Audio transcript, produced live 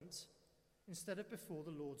instead of before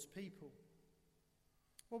the Lord's people.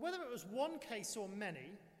 Well, whether it was one case or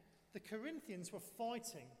many, the Corinthians were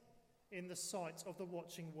fighting in the sight of the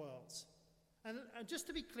watching world. And just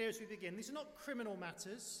to be clear as we begin, these are not criminal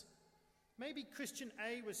matters. Maybe Christian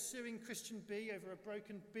A was suing Christian B over a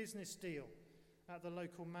broken business deal at the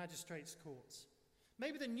local magistrate's court.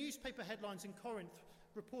 Maybe the newspaper headlines in Corinth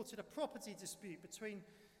reported a property dispute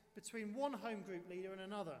between one home group leader and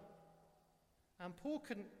another. And Paul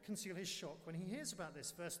couldn't conceal his shock when he hears about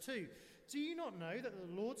this. Verse 2, do you not know that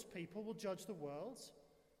the Lord's people will judge the world?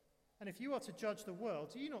 And if you are to judge the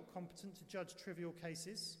world, are you not competent to judge trivial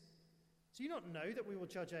cases? Do you not know that we will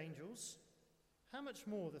judge angels? How much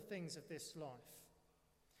more the things of this life?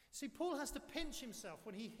 See, Paul has to pinch himself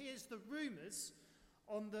when he hears the rumours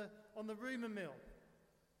on the rumour mill.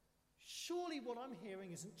 Surely what I'm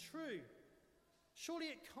hearing isn't true. Surely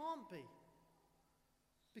it can't be.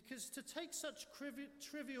 Because to take such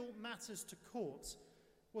trivial matters to court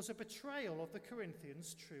was a betrayal of the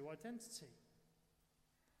Corinthians' true identity.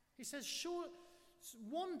 He says, sure,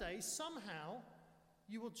 one day, somehow,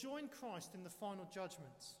 you will join Christ in the final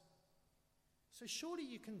judgment. So surely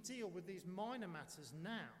you can deal with these minor matters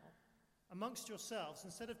now amongst yourselves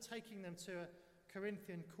instead of taking them to a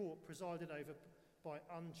Corinthian court presided over by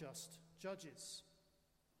unjust judges.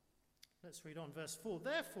 Let's read on, verse 4.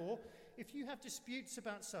 Therefore, if you have disputes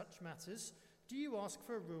about such matters, do you ask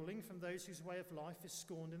for a ruling from those whose way of life is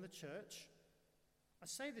scorned in the church? I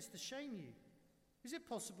say this to shame you. Is it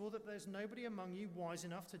possible that there's nobody among you wise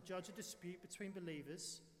enough to judge a dispute between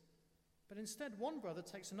believers? But instead, one brother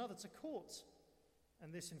takes another to court,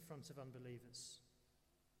 and this in front of unbelievers.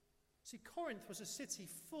 See, Corinth was a city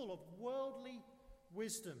full of worldly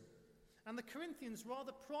wisdom, and the Corinthians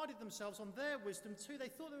rather prided themselves on their wisdom too. They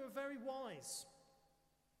thought they were very wise.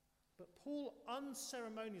 But Paul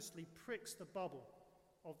unceremoniously pricks the bubble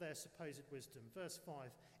of their supposed wisdom. Verse 5,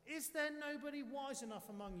 is there nobody wise enough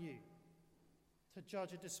among you to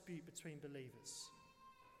judge a dispute between believers?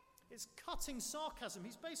 It's cutting sarcasm.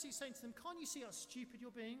 He's basically saying to them, can't you see how stupid you're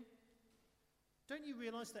being? Don't you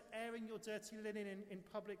realise that airing your dirty linen in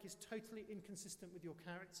public is totally inconsistent with your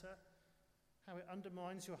character? How it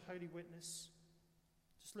undermines your holy witness?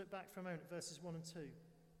 Just look back for a moment, verses 1 and 2.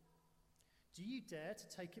 Do you dare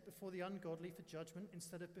to take it before the ungodly for judgment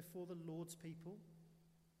instead of before the Lord's people?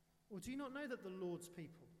 Or do you not know that the Lord's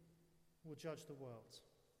people will judge the world?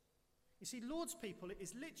 You see, Lord's people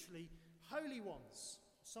is literally holy ones,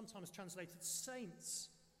 sometimes translated saints.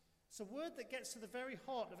 It's a word that gets to the very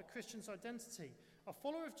heart of a Christian's identity. A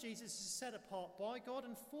follower of Jesus is set apart by God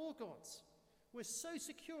and for God. We're so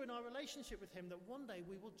secure in our relationship with him that one day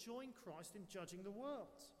we will join Christ in judging the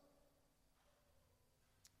world.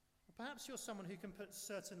 Or perhaps you're someone who can put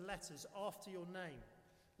certain letters after your name,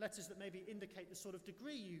 letters that maybe indicate the sort of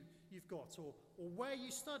degree you've got, or where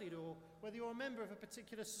you studied, or whether you're a member of a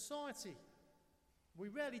particular society. We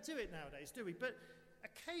rarely do it nowadays, do we? But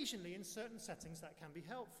occasionally in certain settings that can be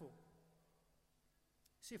helpful.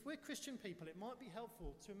 See, if we're Christian people, it might be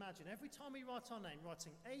helpful to imagine every time we write our name,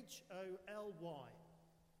 writing H-O-L-Y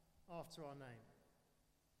after our name.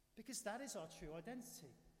 Because that is our true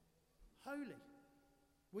identity. Holy.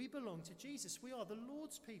 We belong to Jesus. We are the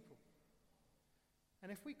Lord's people.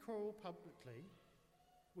 And if we quarrel publicly,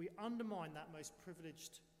 we undermine that most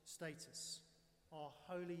privileged status, our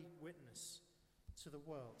holy witness to the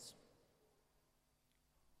world.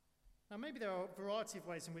 Now, maybe there are a variety of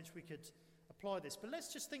ways in which we could apply this, but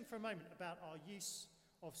let's just think for a moment about our use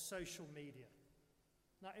of social media.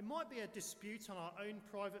 Now, it might be a dispute on our own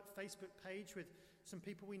private Facebook page with some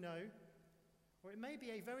people we know, or it may be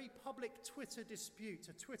a very public Twitter dispute,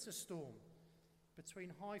 a Twitter storm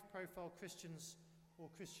between high-profile Christians or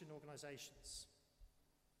Christian organisations.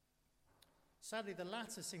 Sadly, the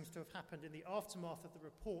latter seems to have happened in the aftermath of the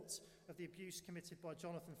report of the abuse committed by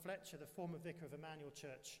Jonathan Fletcher, the former vicar of Emmanuel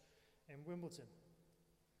Church in Wimbledon.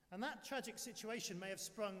 And that tragic situation may have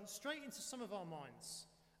sprung straight into some of our minds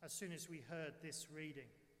as soon as we heard this reading.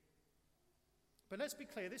 But let's be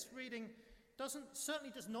clear, this reading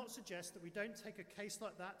certainly does not suggest that we don't take a case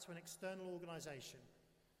like that to an external organisation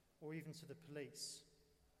or even to the police.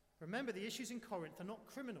 Remember, the issues in Corinth are not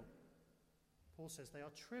criminal. Paul says they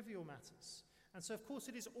are trivial matters. And so, of course,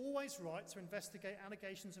 it is always right to investigate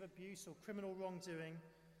allegations of abuse or criminal wrongdoing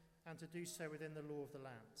and to do so within the law of the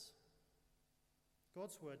land.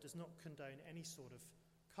 God's word does not condone any sort of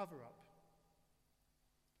cover-up.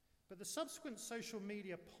 But the subsequent social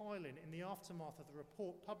media pile-in in the aftermath of the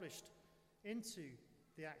report published into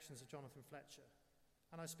the actions of Jonathan Fletcher,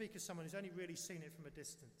 and I speak as someone who's only really seen it from a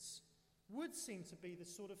distance, would seem to be the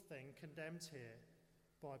sort of thing condemned here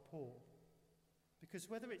by Paul. Because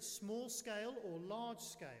whether it's small scale or large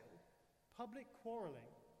scale, public quarrelling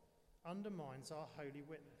undermines our holy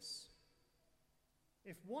witness.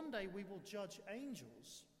 If one day we will judge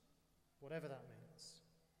angels, whatever that means,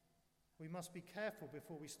 we must be careful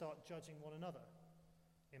before we start judging one another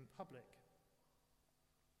in public.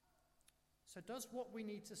 So does what we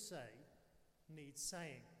need to say need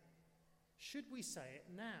saying? Should we say it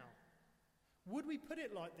now? Would we put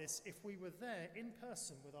it like this if we were there in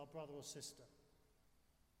person with our brother or sister?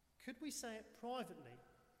 Could we say it privately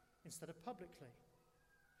instead of publicly?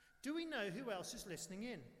 Do we know who else is listening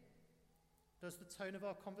in? Does the tone of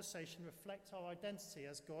our conversation reflect our identity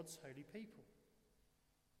as God's holy people?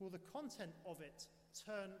 Will the content of it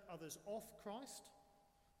turn others off Christ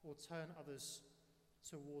or turn others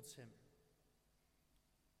towards him?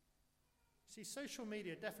 See, social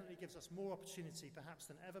media definitely gives us more opportunity perhaps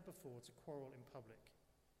than ever before to quarrel in public.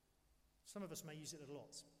 Some of us may use it a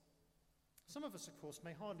lot. Some of us, of course,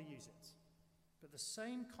 may hardly use it. But the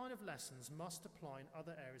same kind of lessons must apply in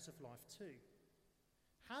other areas of life too.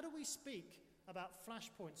 How do we speak about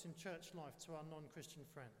flashpoints in church life to our non-Christian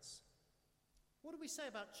friends? What do we say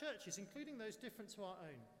about churches, including those different to our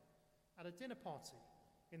own, at a dinner party,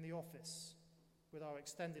 in the office, with our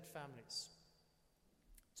extended families?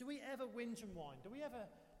 Do we ever whinge and whine? Do we ever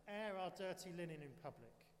air our dirty linen in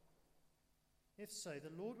public? If so,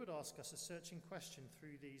 the Lord would ask us a searching question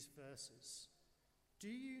through these verses. Do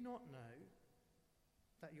you not know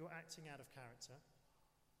that you're acting out of character?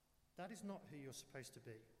 That is not who you're supposed to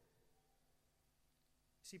be.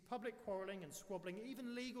 See, public quarrelling and squabbling,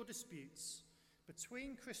 even legal disputes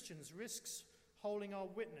between Christians risks holding our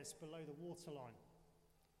witness below the waterline.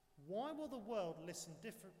 Why will the world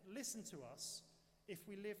listen to us if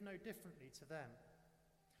we live no differently to them?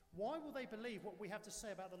 Why will they believe what we have to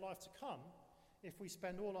say about the life to come if we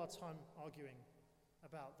spend all our time arguing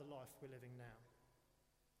about the life we're living now?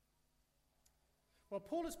 Well,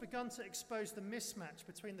 Paul has begun to expose the mismatch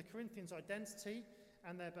between the Corinthians' identity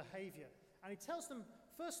and their behaviour. And he tells them,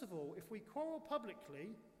 first of all, if we quarrel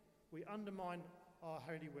publicly, we undermine our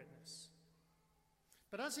holy witness.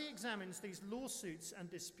 But as he examines these lawsuits and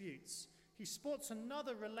disputes, he spots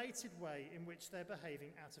another related way in which they're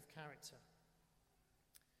behaving out of character.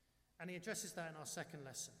 And he addresses that in our second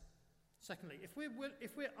lesson. Secondly, if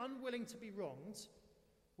we're unwilling to be wronged,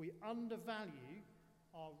 we undervalue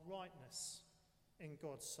our rightness in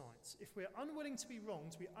God's sight. If we're unwilling to be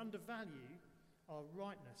wronged, we undervalue our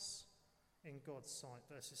rightness in God's sight.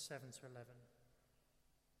 Verses 7 to 11.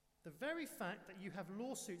 The very fact that you have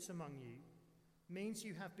lawsuits among you means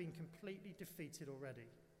you have been completely defeated already.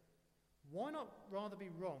 Why not rather be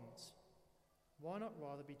wronged? Why not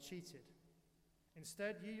rather be cheated?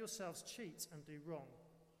 Instead, you yourselves cheat and do wrong,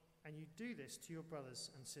 and you do this to your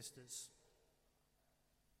brothers and sisters.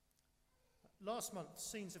 Last month,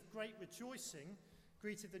 scenes of great rejoicing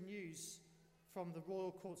greeted the news from the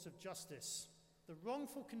Royal Courts of Justice. The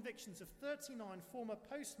wrongful convictions of 39 former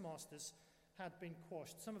postmasters had been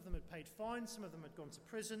quashed. Some of them had paid fines, some of them had gone to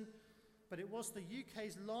prison, but it was the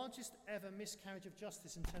UK's largest ever miscarriage of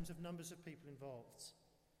justice in terms of numbers of people involved.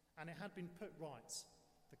 And it had been put right.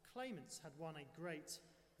 The claimants had won a great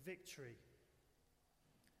victory.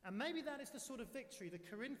 And maybe that is the sort of victory the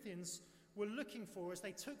Corinthians were looking for as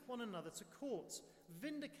they took one another to court.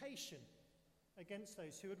 Vindication against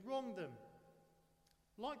those who had wronged them.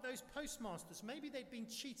 Like those postmasters, maybe they'd been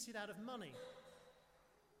cheated out of money.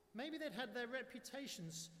 Maybe they'd had their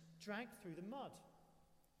reputations dragged through the mud.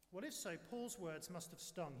 Well, if so, Paul's words must have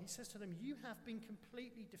stung. He says to them, you have been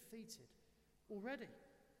completely defeated already.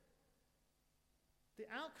 The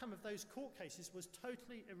outcome of those court cases was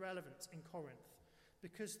totally irrelevant in Corinth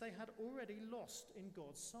because they had already lost in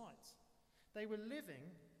God's sight. They were living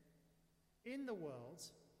in the world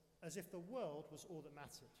as if the world was all that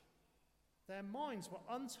mattered. Their minds were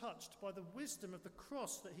untouched by the wisdom of the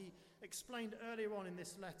cross that he explained earlier on in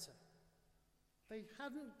this letter. They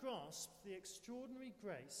hadn't grasped the extraordinary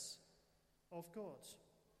grace of God.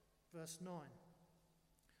 Verse 9.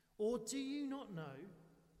 Or do you not know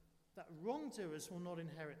that wrongdoers will not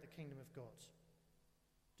inherit the kingdom of God?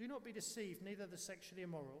 Do not be deceived, neither the sexually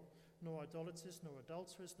immoral, nor idolaters, nor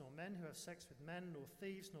adulterers, nor men who have sex with men, nor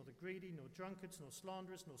thieves, nor the greedy, nor drunkards, nor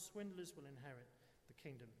slanderers, nor swindlers will inherit the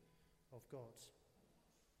kingdom of God.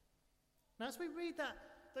 Now, as we read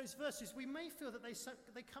those verses, we may feel that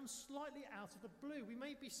they come slightly out of the blue. We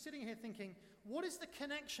may be sitting here thinking, what is the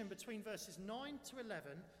connection between verses 9 to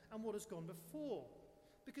 11 and what has gone before?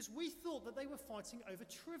 Because we thought that they were fighting over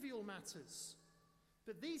trivial matters.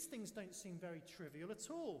 But these things don't seem very trivial at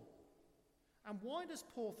all. And why does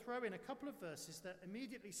Paul throw in a couple of verses that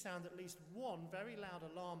immediately sound at least one very loud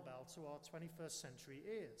alarm bell to our 21st century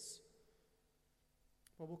ears?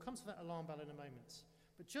 Well, we'll come to that alarm bell in a moment.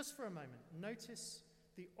 But just for a moment, notice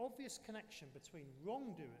the obvious connection between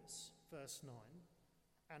wrongdoers, verse 9,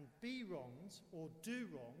 and be wronged or do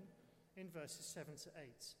wrong in verses 7 to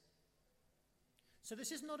 8. So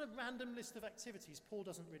this is not a random list of activities Paul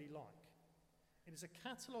doesn't really like. It is a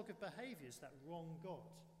catalogue of behaviours that wrong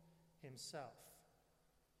God himself.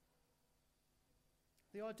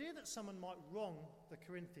 The idea that someone might wrong the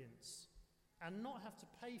Corinthians and not have to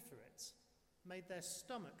pay for it made their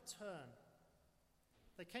stomach turn.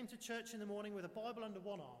 They came to church in the morning with a Bible under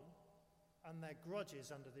one arm and their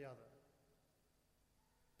grudges under the other.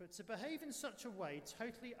 But to behave in such a way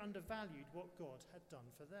totally undervalued what God had done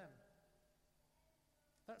for them.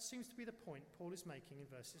 That seems to be the point Paul is making in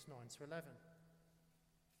verses 9 to 11.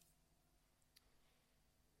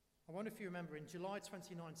 I wonder if you remember, in July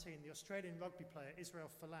 2019, the Australian rugby player Israel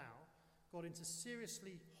Folau got into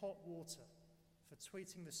seriously hot water for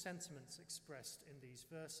tweeting the sentiments expressed in these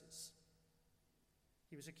verses.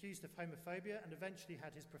 He was accused of homophobia and eventually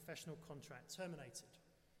had his professional contract terminated.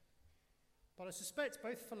 But I suspect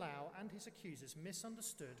both Folau and his accusers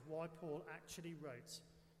misunderstood why Paul actually wrote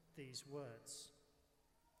these words.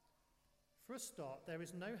 For a start, there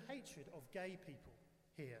is no hatred of gay people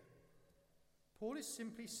here. Paul is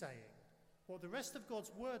simply saying what the rest of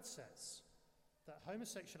God's word says, that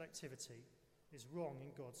homosexual activity is wrong in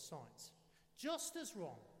God's sight, just as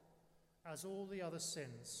wrong as all the other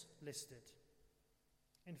sins listed.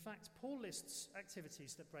 In fact, Paul lists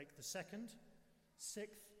activities that break the 2nd, 6th,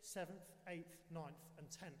 7th, 8th, 9th, and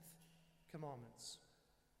 10th commandments.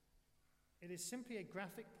 It is simply a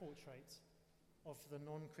graphic portrait of the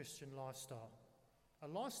non-Christian lifestyle, a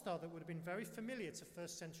lifestyle that would have been very familiar to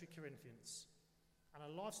first century Corinthians, and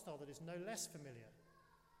a lifestyle that is no less familiar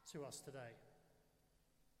to us today.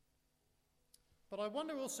 But I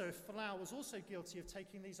wonder also if Folau was also guilty of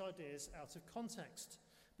taking these ideas out of context,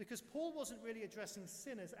 because Paul wasn't really addressing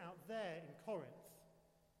sinners out there in Corinth,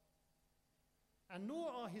 and nor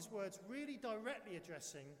are his words really directly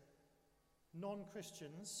addressing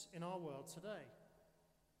non-Christians in our world today.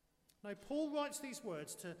 No, Paul writes these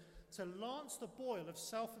words to lance the boil of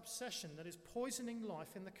self-obsession that is poisoning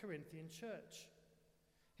life in the Corinthian church.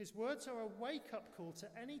 His words are a wake-up call to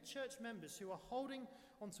any church members who are holding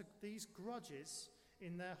onto these grudges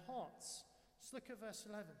in their hearts. Just look at verse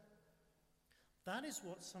 11. That is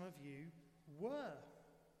what some of you were.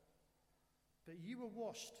 But you were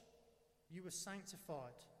washed, you were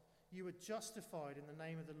sanctified, you were justified in the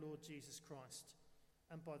name of the Lord Jesus Christ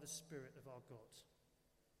and by the Spirit of our God.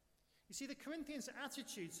 You see, the Corinthians'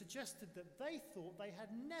 attitude suggested that they thought they had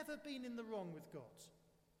never been in the wrong with God.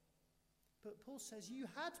 But Paul says you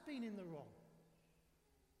had been in the wrong.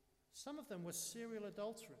 Some of them were serial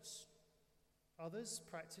adulterers. Others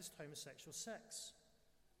practiced homosexual sex.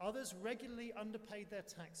 Others regularly underpaid their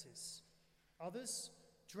taxes. Others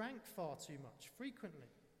drank far too much, frequently.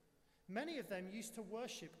 Many of them used to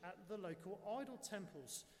worship at the local idol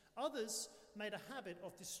temples. Others made a habit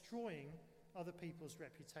of destroying other people's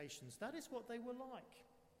reputations. That is what they were like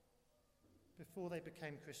before they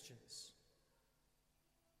became Christians.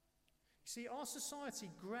 You see, our society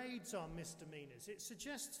grades our misdemeanors. It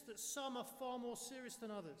suggests that some are far more serious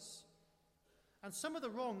than others. And some of the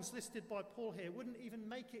wrongs listed by Paul here wouldn't even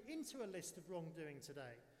make it into a list of wrongdoing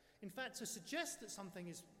today. In fact, to suggest that something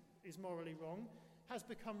is morally wrong has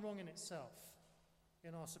become wrong in itself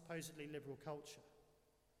in our supposedly liberal culture.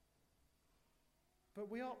 But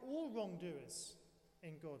we are all wrongdoers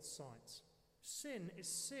in God's sight. Sin is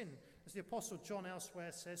sin. As the Apostle John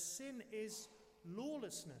elsewhere says, sin is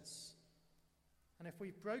lawlessness. And if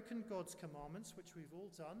we've broken God's commandments, which we've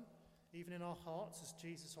all done, even in our hearts, as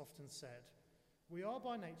Jesus often said, we are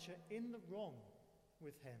by nature in the wrong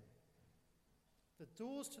with him. The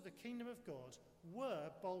doors to the kingdom of God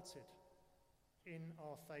were bolted in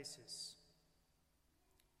our faces.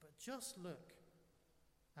 But just look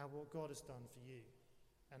at what God has done for you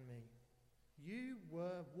and me. You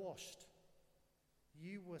were washed.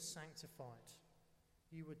 You were sanctified.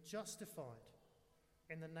 You were justified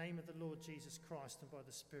in the name of the Lord Jesus Christ and by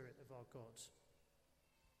the Spirit of our God.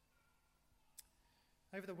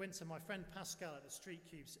 Over the winter, my friend Pascal at the Street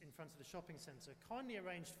Cubes in front of the shopping centre kindly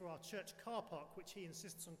arranged for our church car park, which he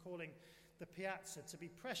insists on calling the Piazza, to be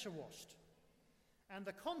pressure washed. And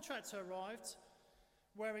the contractor arrived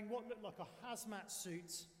wearing what looked like a hazmat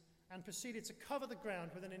suit and proceeded to cover the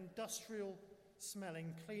ground with an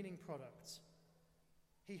industrial-smelling cleaning product.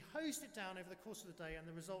 He hosed it down over the course of the day, and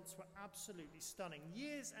the results were absolutely stunning.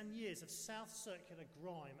 Years and years of South Circular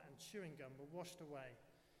grime and chewing gum were washed away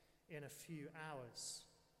in a few hours.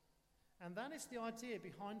 And that is the idea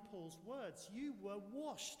behind Paul's words. You were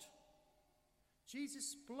washed.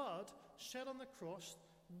 Jesus' blood shed on the cross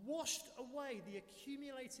washed away the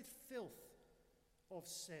accumulated filth of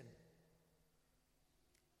sin.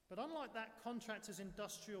 But unlike that contractor's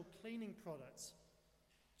industrial cleaning product,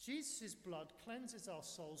 Jesus' blood cleanses our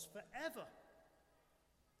souls forever.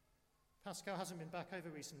 Pascal hasn't been back over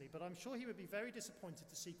recently, but I'm sure he would be very disappointed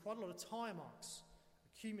to see quite a lot of tyre marks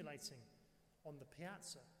accumulating on the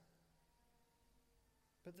piazza.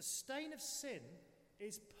 But the stain of sin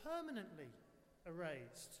is permanently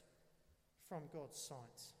erased from God's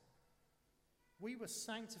sight. We were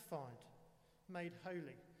sanctified, made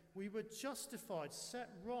holy. We were justified, set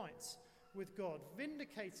right with God,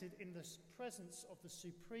 vindicated in the presence of the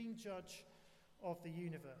supreme judge of the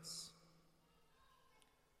universe.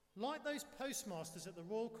 Like those postmasters at the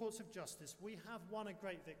Royal Courts of Justice, we have won a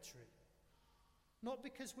great victory. Not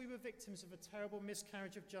because we were victims of a terrible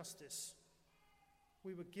miscarriage of justice.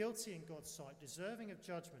 We were guilty in God's sight, deserving of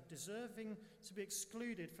judgment, deserving to be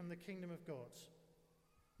excluded from the kingdom of God.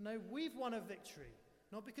 No, we've won a victory,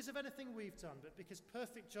 not because of anything we've done, but because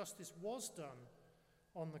perfect justice was done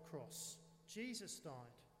on the cross. Jesus died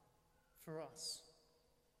for us.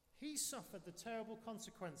 He suffered the terrible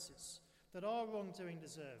consequences that our wrongdoing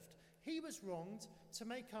deserved. He was wronged to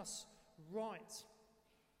make us right.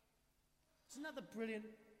 Isn't that the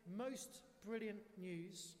most brilliant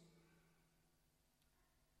news?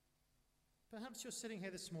 Perhaps you're sitting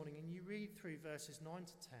here this morning and you read through verses 9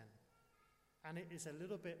 to 10, and it is a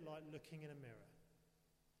little bit like looking in a mirror.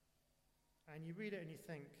 And you read it and you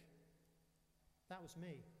think, that was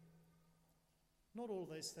me. Not all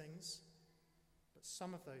those things, but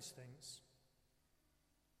some of those things.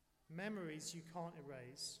 Memories you can't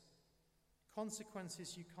erase,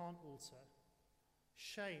 consequences you can't alter,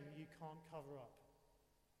 shame you can't cover up.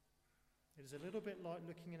 It is a little bit like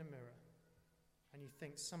looking in a mirror, and you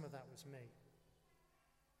think some of that was me.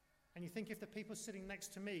 And you think if the people sitting next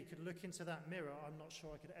to me could look into that mirror, I'm not sure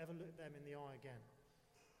I could ever look them in the eye again.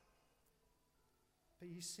 But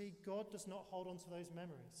you see, God does not hold on to those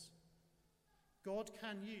memories. God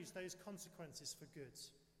can use those consequences for good.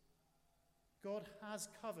 God has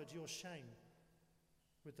covered your shame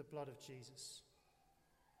with the blood of Jesus.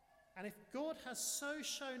 And if God has so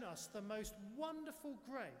shown us the most wonderful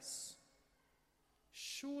grace,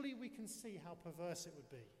 surely we can see how perverse it would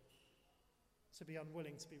be to be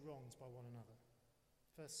unwilling to be wronged by one another.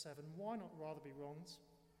 Verse 7, why not rather be wronged?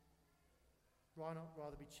 Why not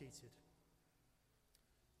rather be cheated?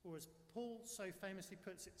 Or as Paul so famously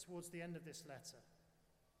puts it towards the end of this letter,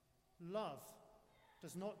 love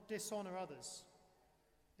does not dishonour others.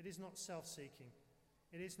 It is not self-seeking.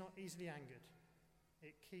 It is not easily angered.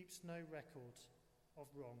 It keeps no record of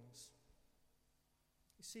wrongs.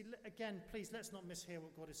 You see, again, please, let's not mishear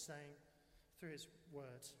what God is saying through his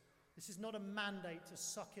word. This is not a mandate to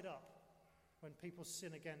suck it up when people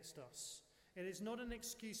sin against us. It is not an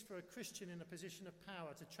excuse for a Christian in a position of power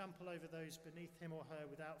to trample over those beneath him or her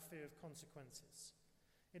without fear of consequences.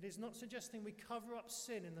 It is not suggesting we cover up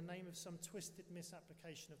sin in the name of some twisted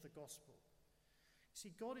misapplication of the gospel. You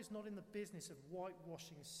see, God is not in the business of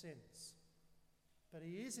whitewashing sins, but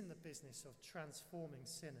he is in the business of transforming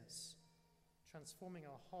sinners, transforming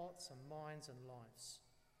our hearts and minds and lives.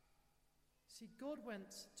 See,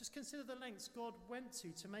 just consider the lengths God went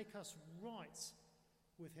to make us right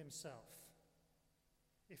with himself.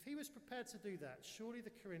 If he was prepared to do that, surely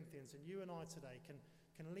the Corinthians and you and I today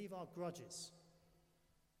can leave our grudges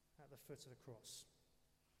at the foot of the cross.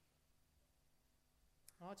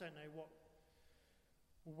 I don't know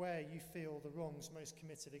where you feel the wrongs most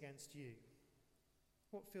committed against you.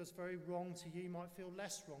 What feels very wrong to you might feel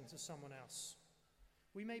less wrong to someone else.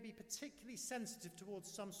 We may be particularly sensitive towards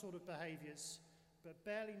some sort of behaviours, but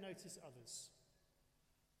barely notice others.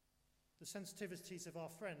 The sensitivities of our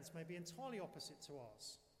friends may be entirely opposite to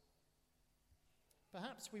ours.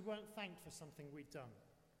 Perhaps we weren't thanked for something we'd done.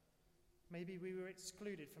 Maybe we were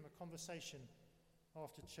excluded from a conversation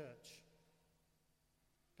after church.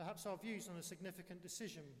 Perhaps our views on a significant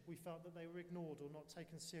decision, we felt that they were ignored or not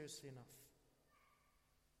taken seriously enough.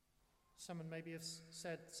 Someone maybe has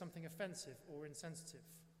said something offensive or insensitive.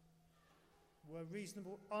 Were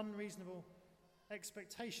unreasonable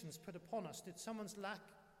expectations put upon us? Did someone's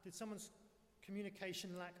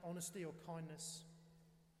communication lack honesty or kindness?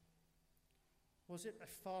 Was it a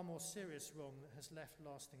far more serious wrong that has left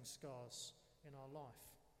lasting scars in our life?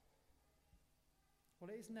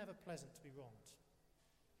 Well, it is never pleasant to be wronged.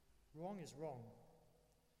 Wrong is wrong.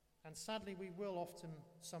 And sadly, we will often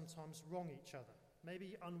sometimes wrong each other,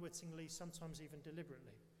 maybe unwittingly, sometimes even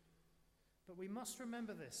deliberately. But we must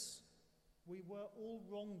remember this: we were all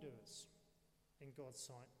wrongdoers in God's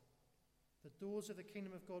sight. The doors of the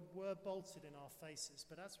kingdom of God were bolted in our faces,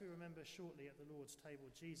 but as we remember shortly at the Lord's table,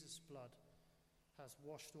 Jesus' blood has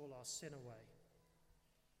washed all our sin away.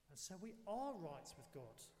 And so we are right with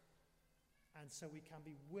God, and so we can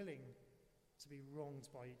be willing to be wronged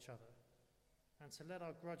by each other and to let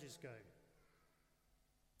our grudges go.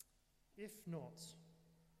 If not,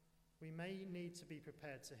 we may need to be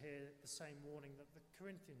prepared to hear the same warning that the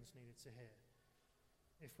Corinthians needed to hear.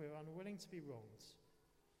 If we're unwilling to be wronged,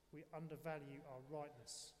 we undervalue our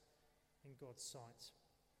rightness in God's sight.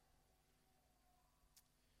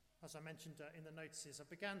 As I mentioned in the notices, I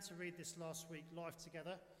began to read this last week, Life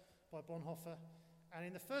Together by Bonhoeffer. And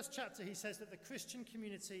in the first chapter, he says that the Christian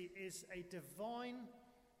community is a divine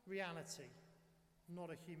reality, not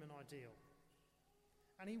a human ideal.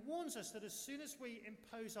 And he warns us that as soon as we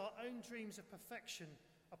impose our own dreams of perfection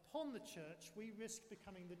upon the church, we risk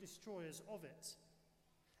becoming the destroyers of it.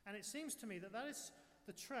 And it seems to me that that is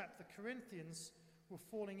the trap the Corinthians were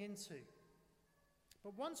falling into.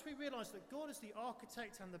 But once we realise that God is the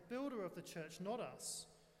architect and the builder of the church, not us,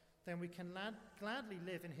 then we can gladly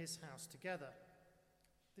live in his house together.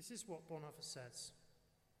 This is what Bonhoeffer says.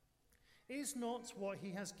 Is not what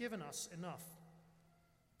he has given us enough?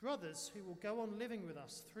 Brothers who will go on living with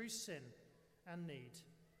us through sin and need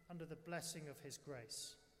under the blessing of his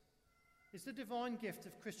grace. Is the divine gift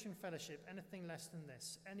of Christian fellowship anything less than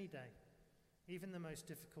this, any day, even the most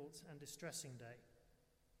difficult and distressing day?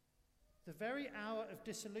 The very hour of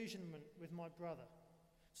disillusionment with my brother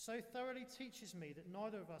so thoroughly teaches me that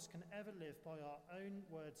neither of us can ever live by our own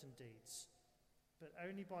words and deeds, but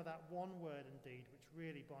only by that one word and deed which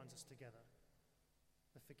really binds us together,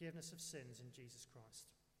 the forgiveness of sins in Jesus Christ.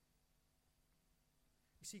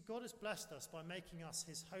 You see, God has blessed us by making us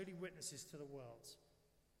his holy witnesses to the world.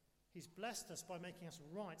 He's blessed us by making us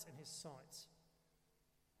right in his sight.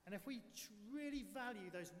 And if we really value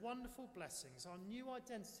those wonderful blessings, our new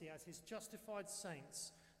identity as his justified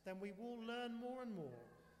saints, then we will learn more and more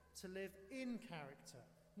to live in character,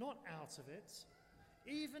 not out of it,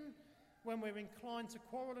 even when we're inclined to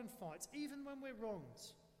quarrel and fight, even when we're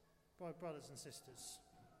wronged by brothers and sisters.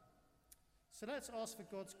 So let's ask for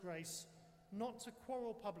God's grace not to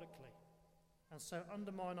quarrel publicly and so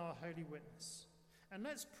undermine our holy witness. And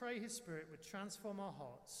let's pray his Spirit would transform our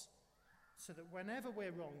hearts so that whenever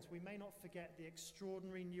we're wronged, we may not forget the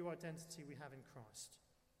extraordinary new identity we have in Christ.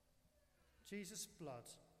 Jesus' blood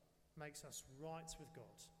makes us right with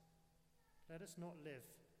God. Let us not live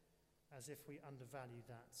as if we undervalue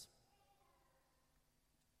that.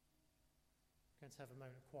 We're going to have a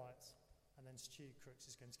moment of quiet, and then Stu Crooks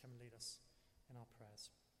is going to come and lead us in our prayers.